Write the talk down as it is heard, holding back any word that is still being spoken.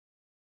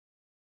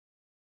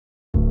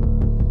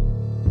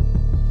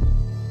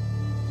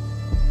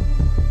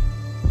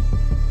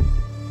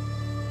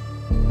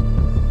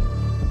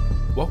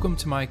Welcome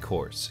to my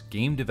course,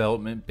 Game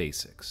Development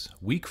Basics,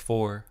 Week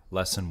 4,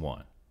 Lesson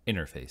 1,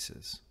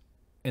 Interfaces.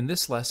 In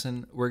this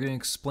lesson, we're going to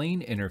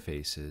explain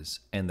interfaces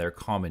and their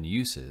common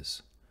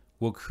uses.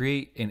 We'll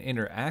create an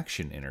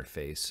interaction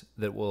interface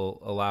that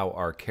will allow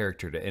our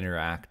character to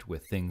interact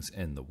with things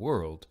in the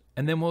world,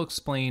 and then we'll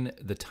explain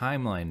the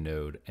timeline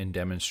node and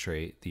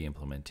demonstrate the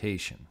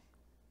implementation.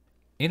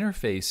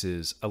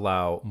 Interfaces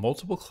allow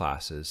multiple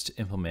classes to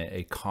implement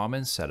a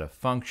common set of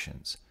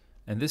functions,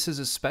 and this is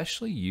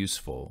especially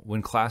useful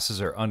when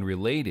classes are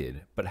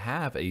unrelated but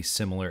have a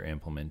similar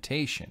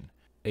implementation.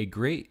 A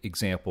great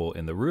example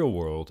in the real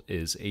world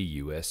is a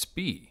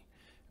USB.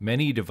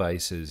 Many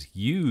devices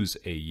use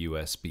a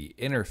USB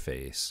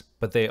interface,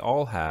 but they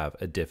all have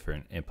a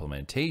different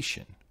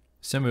implementation.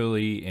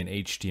 Similarly, in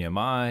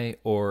HDMI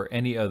or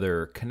any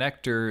other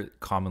connector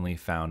commonly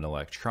found in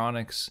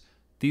electronics,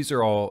 these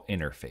are all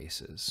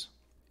interfaces.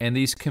 And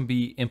these can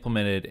be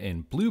implemented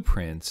in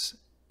blueprints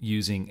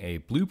using a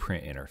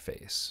blueprint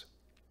interface.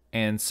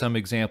 And some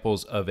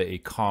examples of a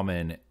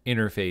common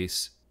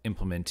interface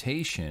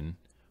implementation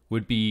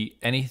would be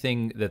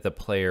anything that the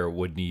player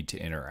would need to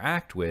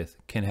interact with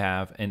can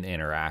have an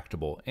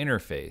interactable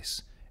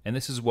interface. And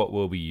this is what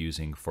we'll be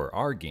using for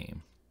our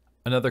game.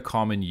 Another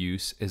common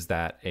use is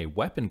that a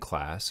weapon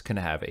class can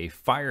have a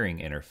firing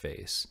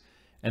interface.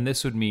 And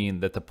this would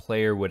mean that the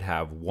player would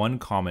have one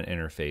common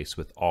interface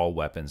with all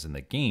weapons in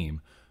the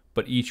game,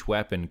 but each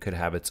weapon could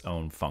have its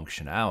own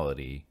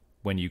functionality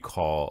when you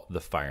call the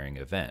firing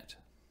event.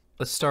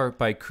 Let's start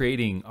by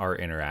creating our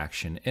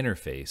interaction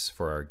interface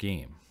for our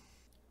game.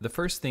 The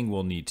first thing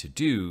we'll need to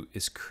do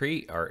is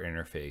create our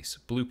interface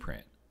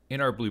blueprint. In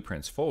our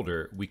blueprints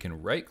folder, we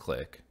can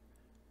right-click,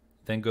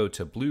 then go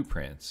to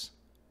Blueprints,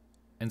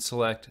 and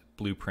select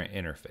Blueprint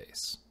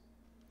Interface.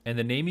 And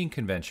the naming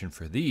convention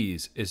for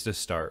these is to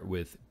start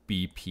with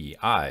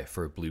BPI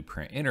for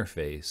Blueprint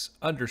Interface,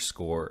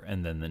 underscore,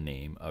 and then the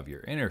name of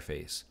your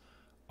interface.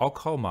 I'll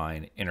call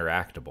mine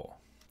Interactable.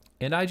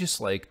 And I just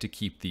like to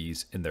keep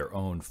these in their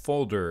own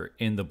folder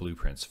in the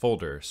Blueprints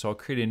folder, so I'll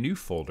create a new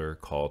folder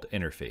called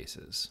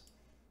Interfaces.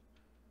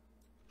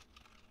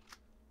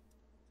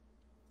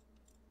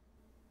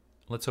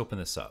 Let's open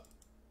this up.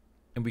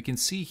 And we can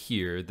see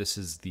here, this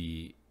is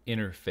the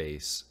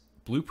interface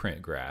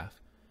blueprint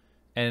graph,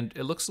 and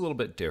it looks a little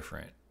bit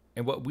different.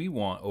 And what we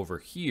want over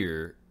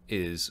here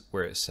is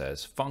where it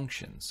says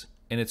functions,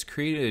 and it's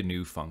created a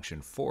new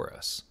function for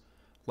us.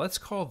 Let's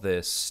call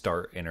this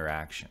Start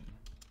Interaction.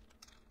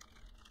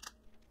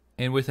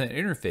 And with an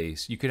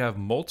interface, you could have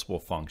multiple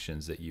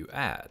functions that you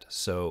add.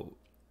 So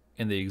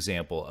in the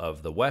example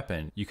of the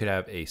weapon, you could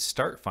have a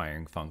start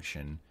firing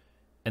function,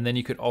 and then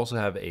you could also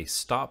have a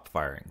stop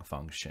firing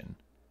function.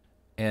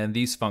 And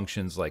these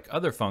functions, like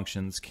other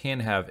functions, can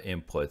have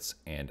inputs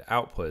and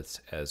outputs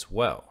as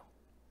well.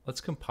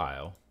 Let's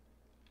compile.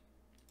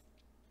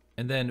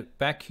 And then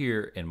back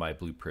here in my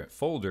blueprint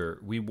folder,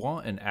 we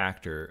want an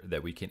actor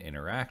that we can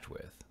interact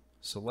with.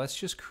 So let's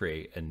just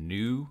create a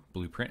new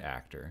blueprint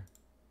actor.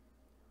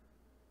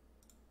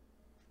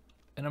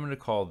 And I'm going to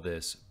call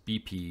this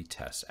BP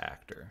Test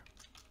Actor.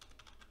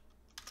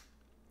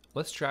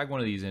 Let's drag one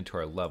of these into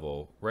our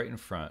level right in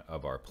front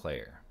of our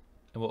player.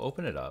 And we'll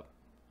open it up.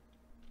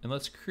 And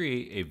let's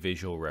create a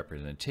visual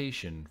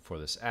representation for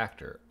this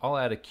actor. I'll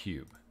add a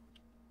cube.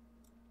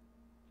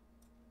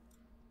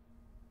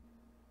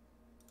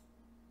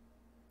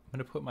 I'm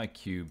going to put my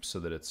cube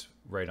so that it's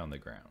right on the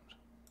ground.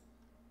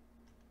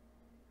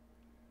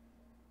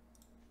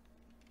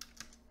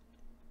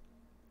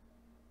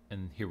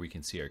 And here we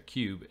can see our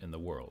cube in the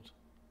world.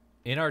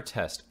 In our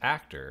test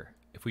actor,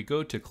 if we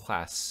go to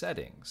class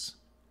settings,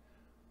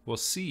 we'll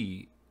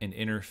see an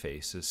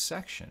interfaces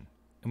section,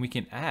 and we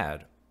can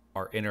add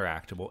our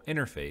interactable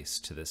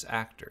interface to this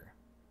actor.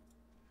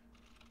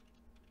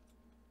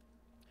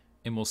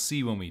 And we'll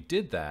see when we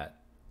did that,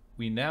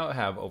 we now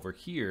have over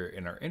here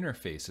in our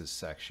interfaces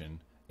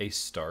section a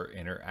start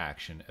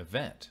interaction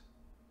event.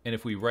 And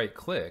if we right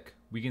click,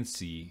 we can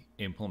see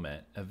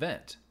implement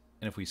event.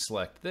 And if we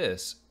select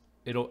this,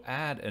 it'll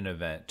add an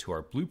event to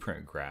our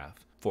blueprint graph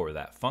for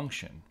that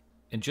function.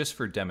 And just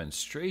for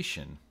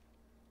demonstration,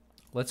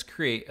 let's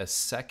create a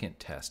second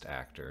test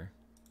actor.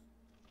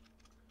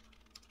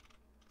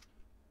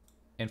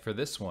 And for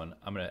this one,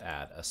 I'm going to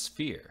add a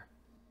sphere.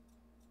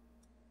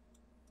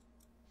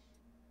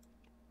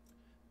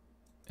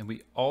 And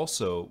we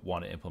also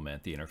want to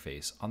implement the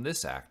interface on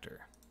this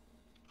actor.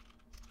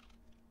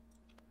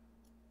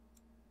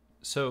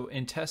 So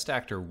in test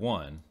actor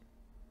 1,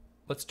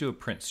 let's do a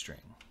print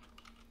string.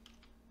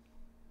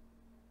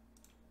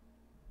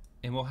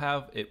 And we'll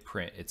have it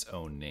print its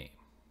own name.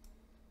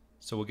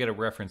 So we'll get a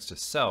reference to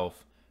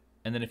self,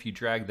 and then if you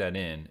drag that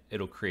in,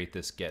 it'll create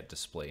this get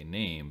display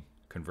name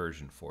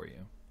conversion for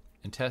you.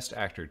 In test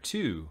actor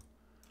 2,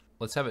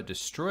 let's have it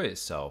destroy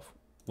itself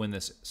when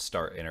this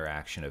start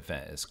interaction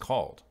event is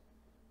called.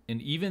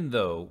 And even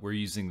though we're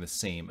using the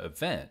same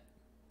event,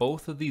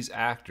 both of these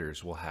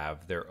actors will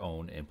have their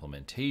own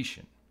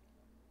implementation.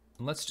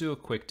 And let's do a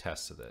quick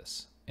test of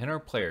this. In our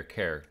player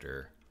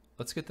character,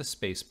 let's get the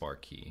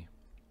spacebar key.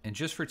 And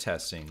just for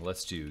testing,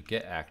 let's do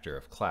get actor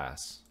of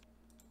class,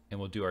 and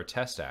we'll do our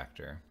test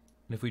actor.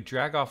 And if we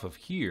drag off of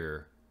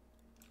here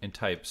and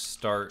type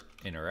start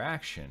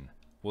interaction,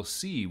 we'll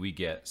see we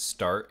get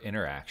start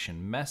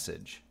interaction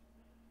message.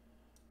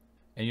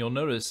 And you'll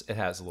notice it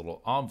has a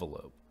little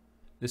envelope.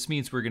 This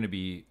means we're going to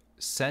be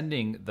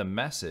sending the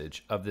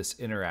message of this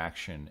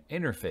interaction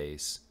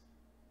interface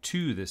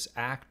to this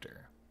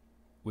actor,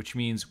 which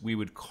means we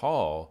would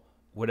call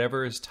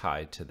whatever is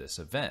tied to this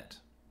event.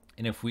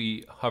 And if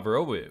we hover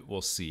over it,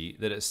 we'll see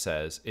that it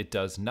says it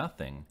does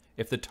nothing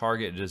if the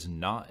target does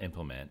not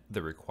implement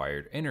the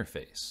required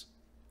interface.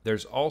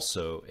 There's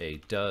also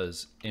a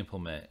does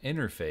implement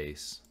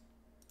interface,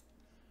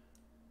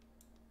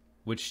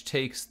 which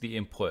takes the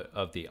input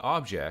of the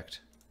object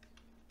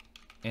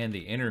and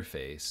the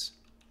interface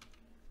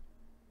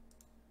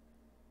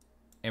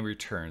and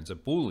returns a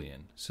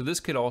Boolean. So this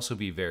could also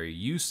be very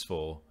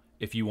useful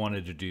if you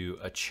wanted to do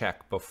a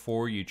check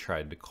before you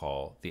tried to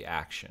call the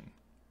action.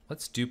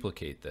 Let's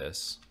duplicate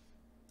this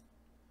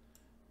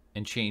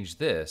and change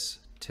this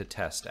to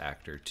test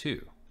actor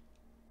 2.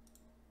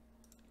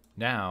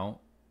 Now,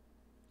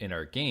 in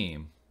our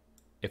game,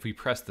 if we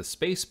press the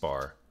space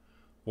bar,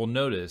 we'll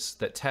notice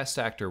that test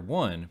actor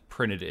 1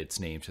 printed its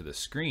name to the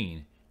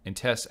screen and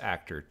test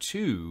actor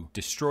 2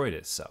 destroyed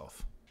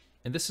itself.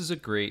 And this is a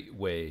great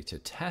way to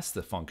test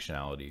the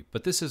functionality,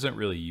 but this isn't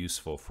really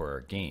useful for our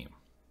game.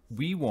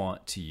 We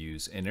want to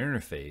use an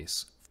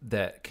interface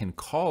that can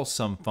call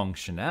some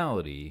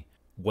functionality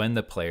when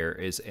the player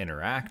is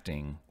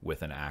interacting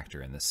with an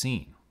actor in the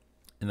scene.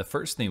 And the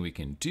first thing we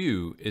can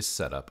do is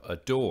set up a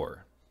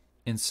door.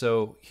 And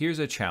so here's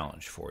a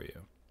challenge for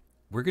you.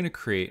 We're going to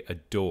create a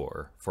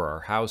door for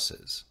our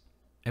houses.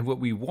 And what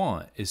we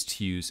want is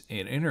to use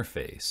an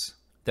interface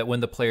that when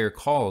the player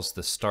calls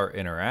the start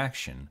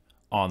interaction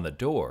on the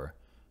door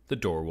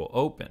will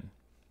open.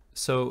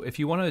 So if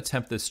you want to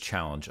attempt this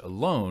challenge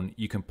alone,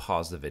 you can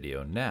pause the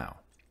video now.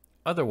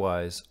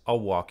 Otherwise, I'll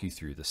walk you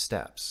through the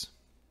steps.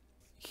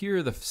 Here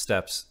are the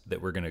steps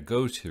that we're going to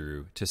go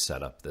through to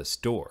set up this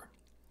door.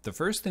 The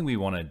first thing we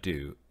want to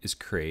do is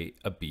create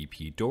a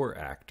BP door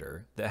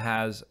actor that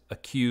has a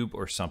cube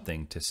or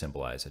something to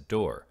symbolize a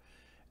door,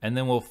 and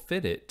then we'll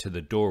fit it to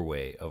the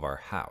doorway of our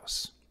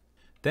house.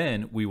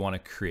 Then we want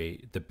to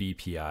create the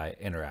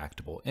BPI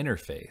interactable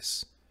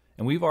interface,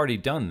 and we've already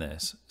done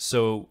this,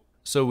 so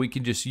we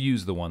can just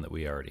use the one that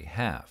we already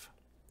have.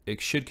 It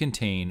should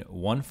contain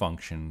one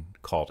function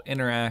called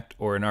interact,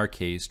 or in our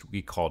case,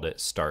 we called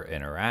it start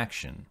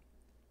interaction.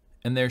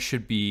 And there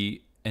should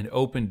be an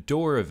open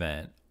door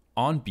event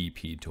on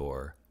BP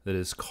door that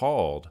is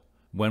called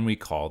when we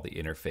call the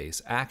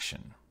interface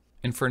action.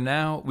 And for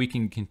now, we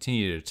can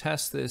continue to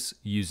test this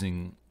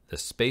using the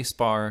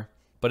spacebar,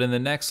 but in the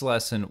next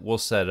lesson, we'll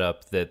set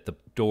up that the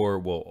door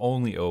will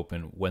only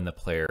open when the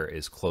player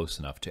is close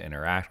enough to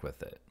interact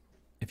with it.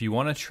 If you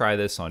want to try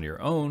this on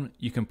your own,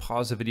 you can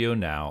pause the video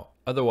now,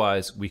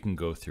 otherwise we can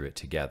go through it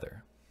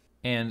together.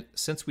 And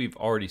since we've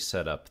already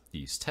set up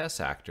these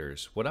test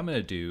actors, what I'm going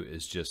to do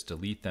is just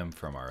delete them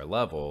from our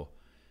level,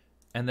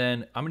 and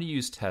then I'm going to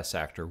use test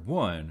actor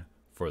 1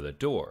 for the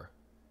door.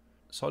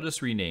 So I'll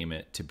just rename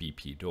it to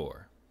BP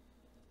door.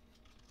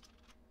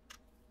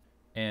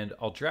 And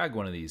I'll drag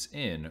one of these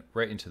in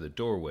right into the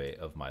doorway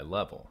of my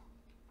level.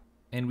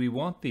 And we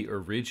want the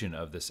origin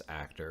of this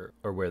actor,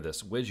 or where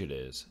this widget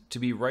is, to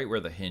be right where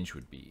the hinge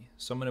would be.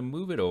 So I'm going to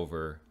move it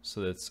over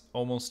so that it's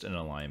almost in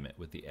alignment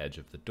with the edge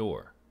of the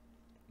door.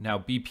 Now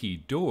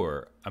BP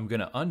door, I'm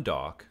going to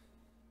undock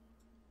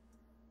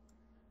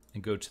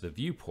and go to the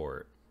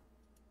viewport.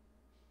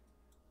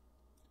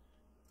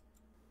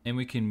 And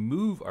we can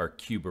move our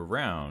cube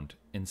around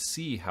and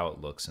see how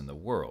it looks in the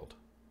world.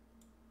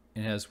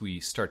 And as we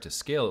start to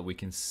scale it, we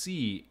can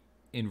see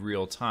in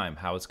real time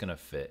how it's going to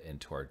fit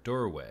into our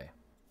doorway.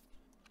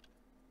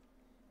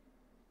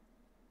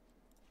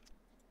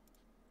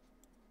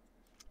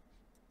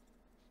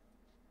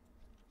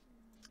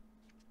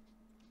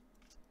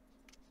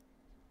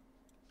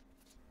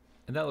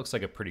 And that looks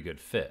like a pretty good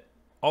fit.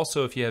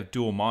 Also, if you have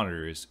dual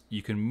monitors,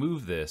 you can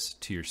move this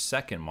to your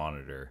second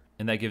monitor,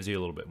 and that gives you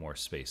a little bit more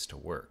space to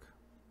work.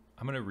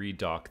 I'm going to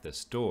redock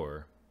this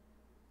door,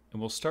 and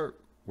we'll start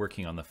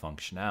working on the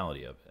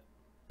functionality of it.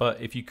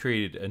 But if you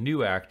created a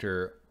new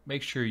actor,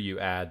 make sure you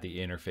add the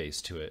interface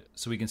to it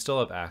so we can still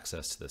have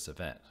access to this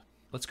event.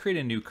 Let's create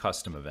a new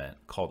custom event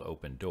called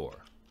open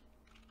door.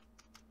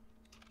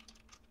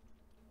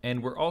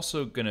 And we're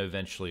also going to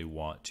eventually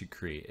want to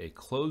create a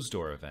closed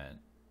door event.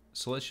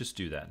 So let's just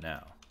do that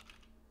now.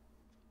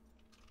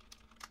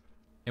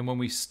 And when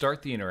we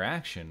start the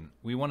interaction,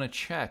 we want to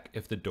check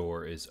if the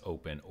door is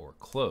open or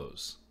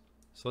closed.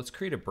 So let's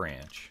create a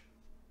branch.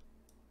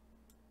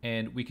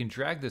 And we can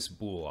drag this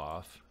bool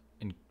off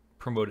and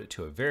promote it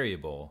to a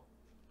variable.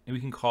 And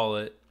we can call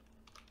it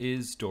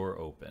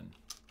isDoorOpen.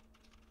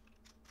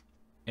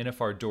 And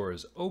if our door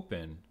is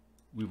open,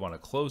 we want to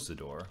close the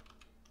door.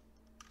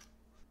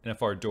 And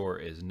if our door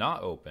is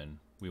not open,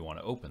 we want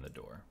to open the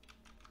door.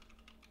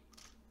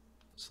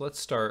 So let's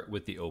start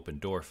with the open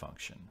door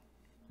function.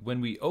 When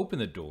we open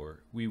the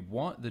door, we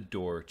want the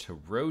door to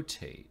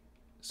rotate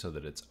so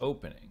that it's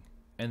opening.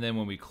 And then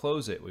when we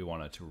close it, we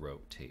want it to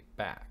rotate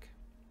back.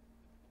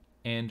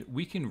 And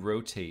we can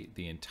rotate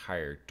the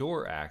entire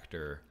door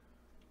actor,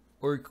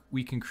 or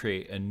we can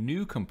create a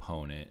new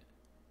component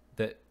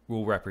that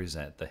will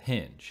represent the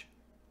hinge.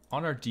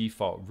 On our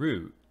default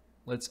route,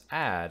 let's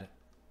add,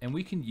 and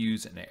we can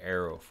use an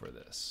arrow for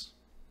this.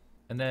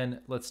 And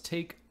then let's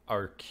take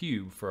our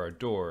cube for our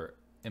door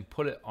and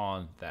put it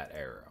on that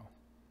arrow.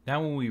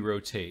 Now when we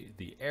rotate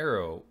the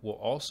arrow, we'll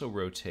also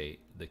rotate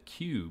the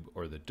cube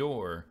or the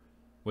door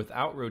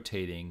without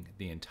rotating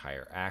the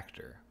entire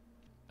actor.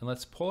 And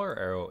let's pull our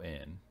arrow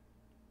in,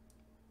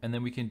 and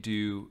then we can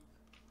do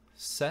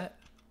set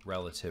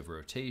relative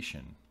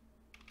rotation.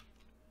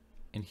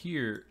 And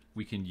here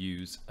we can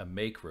use a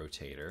make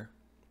rotator.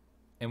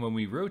 And when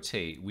we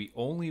rotate, we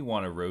only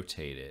want to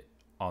rotate it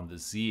on the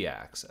Z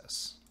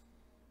axis.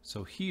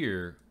 So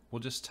here we'll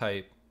just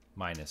type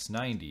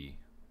 -90,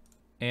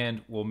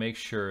 and we'll make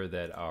sure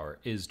that our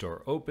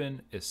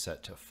isDoorOpen is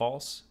set to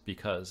false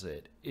because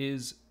it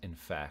is in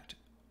fact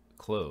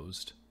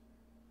closed.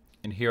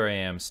 And here I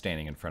am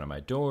standing in front of my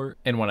door,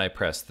 and when I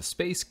press the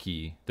space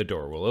key, the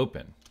door will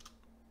open.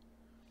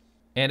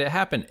 And it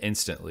happened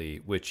instantly,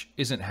 which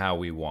isn't how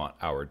we want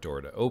our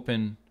door to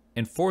open.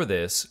 And for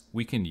this,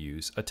 we can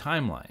use a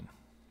timeline.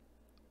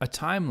 A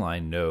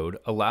timeline node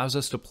allows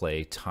us to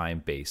play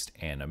time-based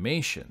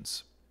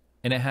animations,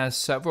 and it has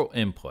several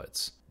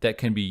inputs that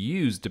can be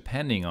used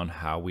depending on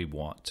how we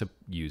want to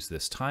use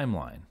this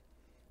timeline.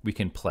 We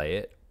can play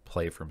it,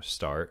 play from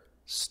start,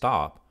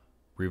 stop,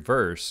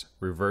 reverse,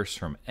 reverse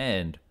from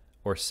end,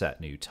 or set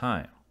new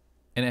time.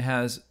 And it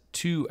has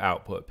two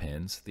output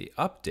pins, the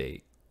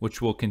update,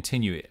 which will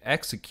continue to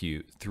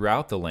execute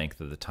throughout the length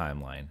of the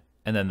timeline,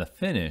 and then the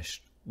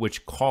finish,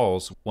 which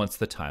calls once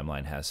the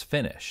timeline has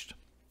finished.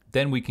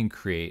 Then we can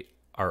create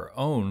our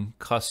own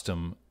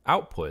custom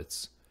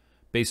outputs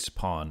based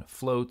upon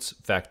floats,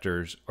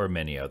 vectors, or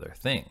many other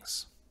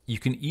things. You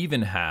can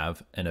even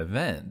have an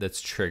event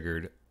that's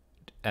triggered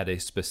at a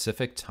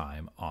specific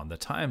time on the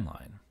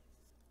timeline.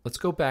 Let's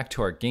go back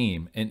to our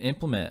game and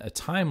implement a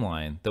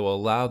timeline that will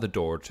allow the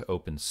door to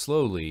open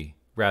slowly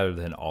rather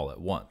than all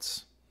at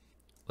once.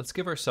 Let's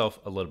give ourselves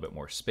a little bit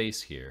more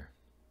space here.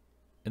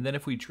 And then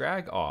if we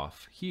drag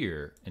off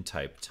here and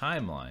type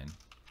timeline,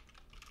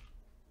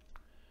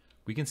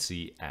 we can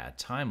see add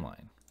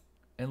timeline.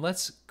 And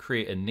let's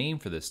create a name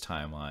for this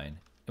timeline,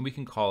 and we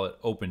can call it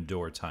open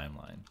door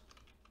timeline.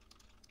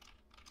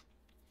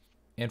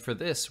 And for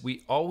this,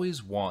 we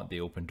always want the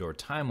open door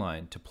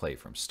timeline to play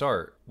from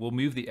start. We'll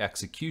move the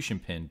execution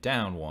pin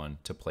down one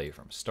to play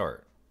from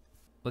start.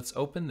 Let's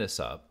open this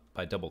up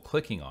by double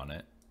clicking on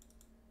it.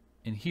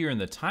 And here in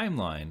the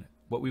timeline,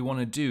 what we want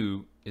to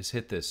do is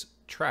hit this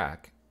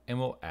track, and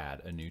we'll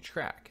add a new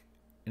track.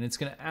 And it's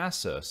going to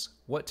ask us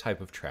what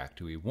type of track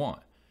do we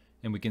want.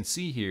 And we can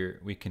see here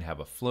we can have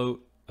a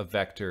float, a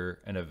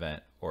vector, an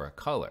event, or a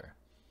color.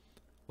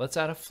 Let's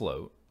add a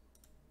float,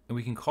 and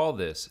we can call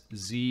this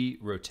Z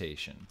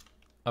rotation.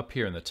 Up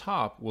here in the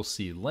top, we'll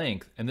see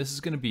length, and this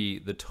is going to be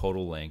the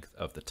total length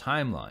of the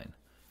timeline.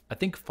 I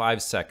think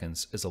 5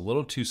 seconds is a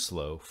little too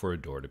slow for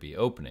a door to be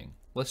opening.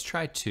 Let's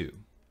try 2.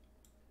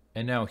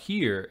 And now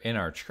here in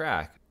our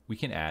track, we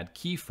can add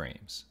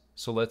keyframes.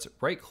 So let's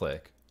right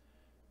click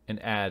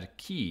and add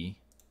key,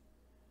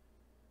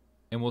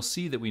 and we'll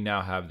see that we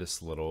now have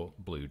this little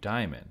blue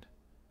diamond.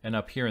 And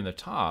up here in the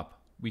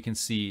top, we can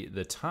see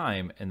the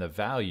time and the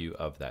value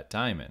of that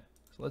diamond.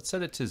 So let's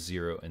set it to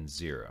 0 and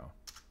 0.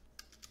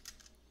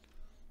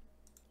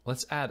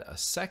 Let's add a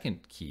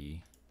second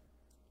key,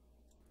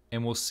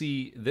 and we'll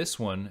see this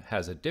one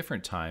has a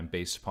different time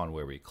based upon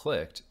where we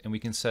clicked, and we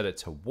can set it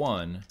to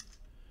 1,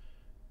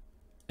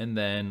 and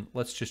then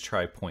let's just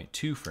try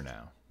 0.2 for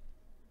now.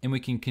 And we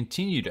can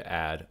continue to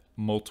add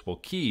multiple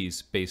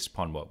keys based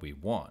upon what we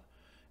want.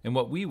 And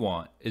what we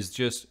want is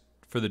just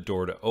for the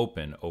door to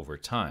open over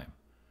time.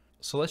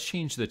 So let's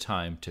change the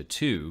time to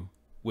 2,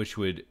 which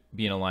would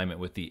be in alignment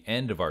with the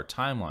end of our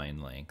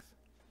timeline length.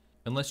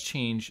 And let's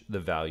change the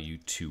value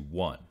to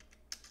 1.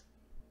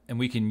 And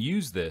we can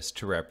use this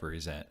to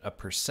represent a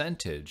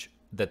percentage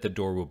that the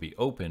door will be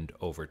opened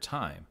over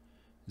time.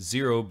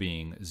 0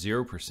 being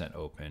 0%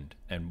 opened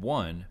and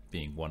 1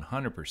 being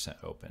 100%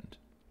 opened.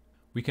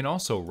 We can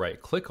also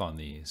right click on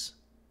these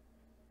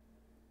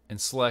and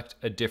select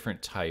a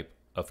different type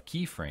of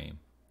keyframe.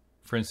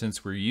 For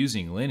instance, we're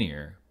using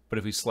linear, but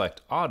if we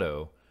select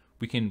auto,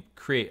 we can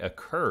create a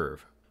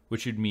curve,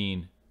 which would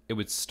mean it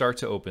would start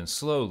to open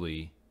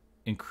slowly,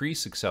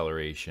 increase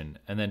acceleration,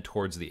 and then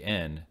towards the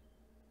end,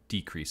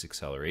 decrease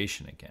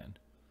acceleration again.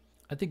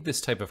 I think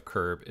this type of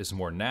curve is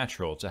more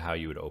natural to how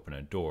you would open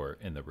a door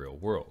in the real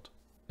world.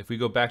 If we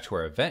go back to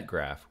our event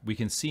graph, we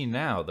can see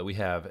now that we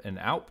have an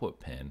output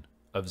pin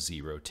of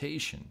Z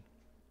rotation.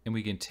 And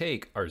we can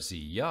take our Z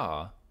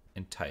yaw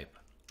and type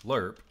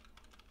lerp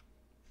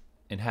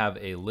and have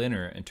a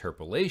linear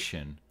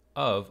interpolation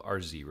of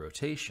our Z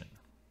rotation.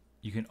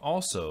 You can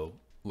also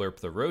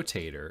lerp the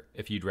rotator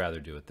if you'd rather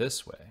do it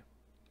this way.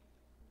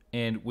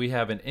 And we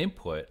have an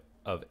input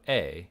of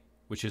A,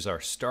 which is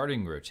our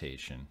starting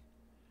rotation,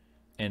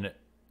 and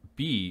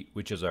B,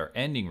 which is our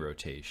ending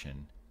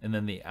rotation, and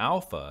then the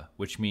alpha,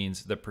 which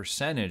means the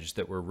percentage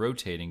that we're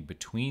rotating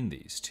between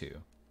these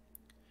two.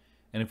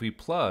 And if we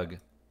plug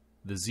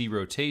the Z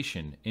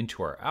rotation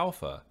into our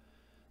alpha,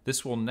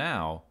 this will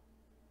now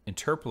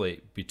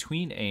interpolate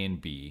between A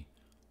and B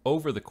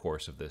over the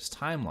course of this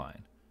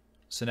timeline.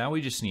 So now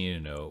we just need to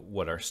know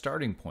what our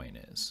starting point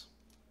is.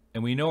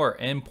 And we know our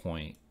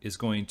endpoint is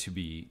going to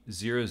be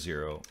 0,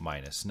 0,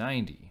 minus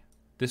 90.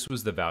 This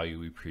was the value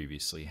we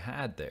previously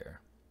had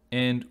there.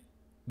 And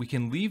we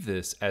can leave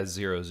this as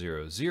 0,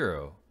 0,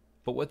 0,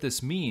 but what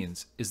this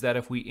means is that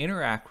if we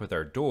interact with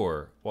our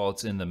door while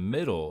it's in the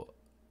middle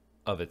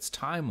of its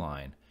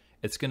timeline,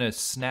 it's going to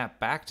snap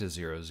back to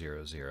 0,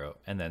 0, 0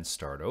 and then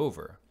start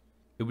over.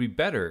 It would be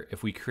better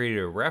if we created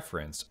a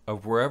reference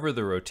of wherever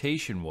the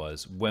rotation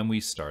was when we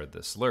started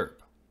this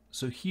lerp.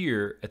 So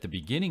here at the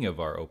beginning of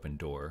our open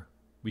door,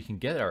 we can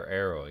get our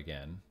arrow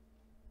again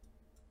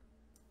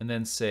and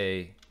then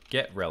say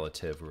get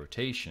relative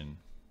rotation,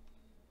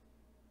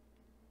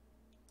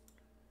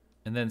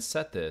 and then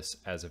set this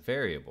as a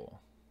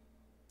variable.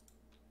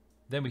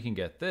 Then we can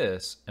get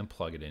this and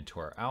plug it into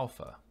our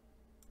alpha.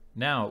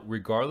 Now,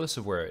 regardless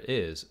of where it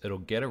is, it'll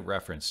get a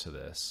reference to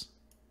this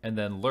and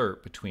then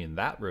lerp between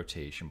that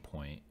rotation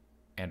point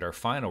and our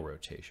final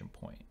rotation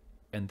point.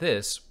 And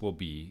this will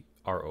be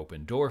our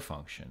open door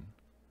function.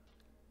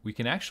 We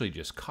can actually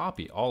just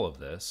copy all of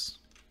this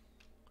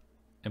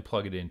and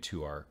plug it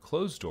into our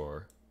closed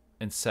door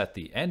and set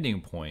the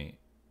ending point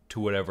to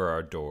whatever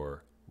our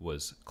door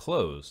was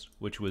closed,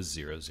 which was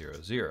 0,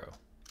 0, 0.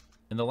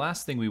 And the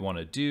last thing we want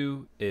to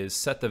do is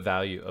set the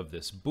value of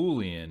this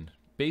Boolean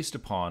based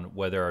upon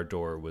whether our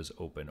door was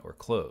open or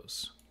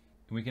closed.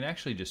 And we can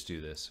actually just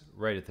do this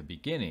right at the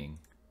beginning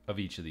of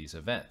each of these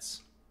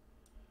events.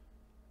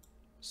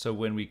 So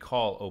when we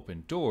call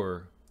open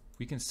door,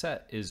 we can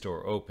set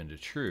isDoorOpen to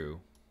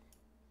true.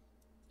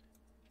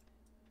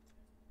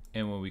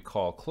 And when we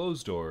call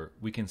closed door,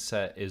 we can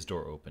set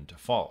isDoorOpen to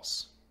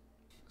false.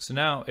 So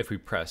now if we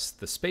press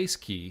the space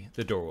key,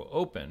 the door will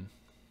open.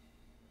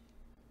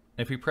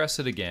 And if we press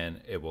it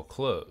again, it will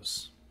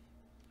close.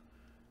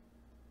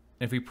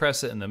 And if we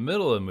press it in the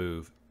middle of the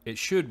move, it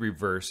should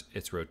reverse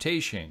its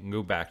rotation and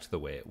go back to the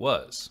way it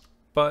was.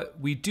 But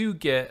we do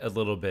get a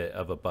little bit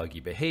of a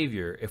buggy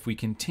behavior if we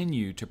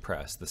continue to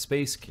press the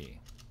space key.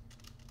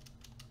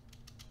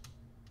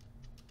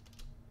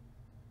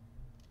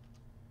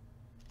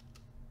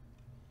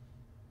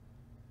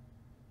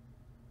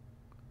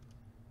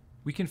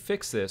 We can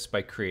fix this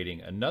by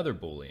creating another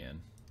Boolean,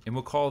 and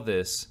we'll call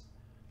this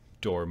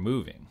door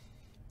moving.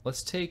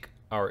 Let's take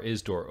our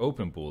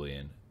isDoorOpen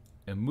Boolean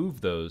and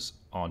move those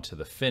onto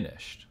the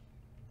finished.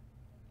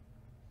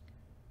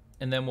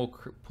 And then we'll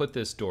put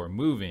this door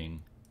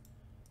moving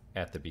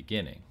at the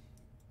beginning.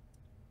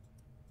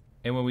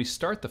 And when we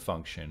start the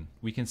function,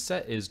 we can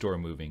set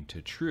isDoorMoving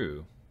to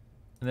true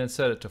and then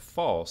set it to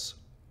false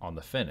on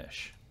the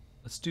finish.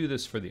 Let's do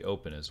this for the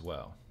open as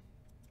well.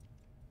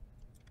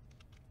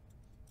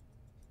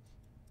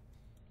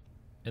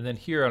 And then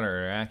here on our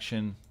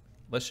interaction,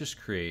 let's just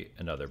create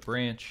another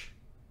branch.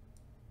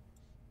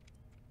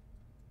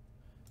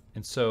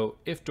 And so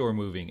if door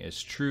moving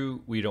is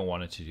true, we don't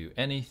want it to do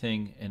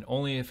anything, and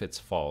only if it's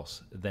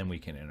false, then we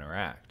can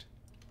interact.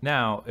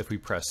 Now, if we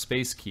press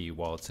space key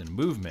while it's in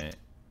movement,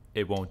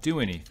 it won't do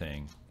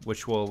anything,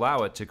 which will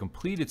allow it to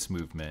complete its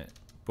movement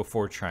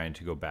before trying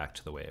to go back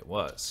to the way it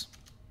was.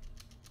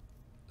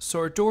 So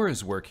our door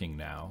is working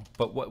now,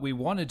 but what we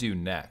want to do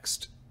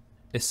next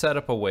is set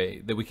up a way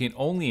that we can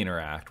only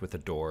interact with the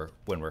door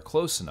when we're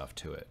close enough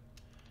to it.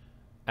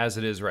 As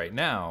it is right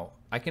now,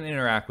 I can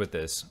interact with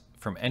this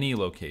from any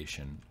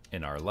location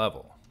in our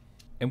level.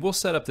 And we'll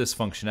set up this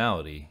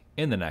functionality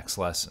in the next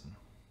lesson.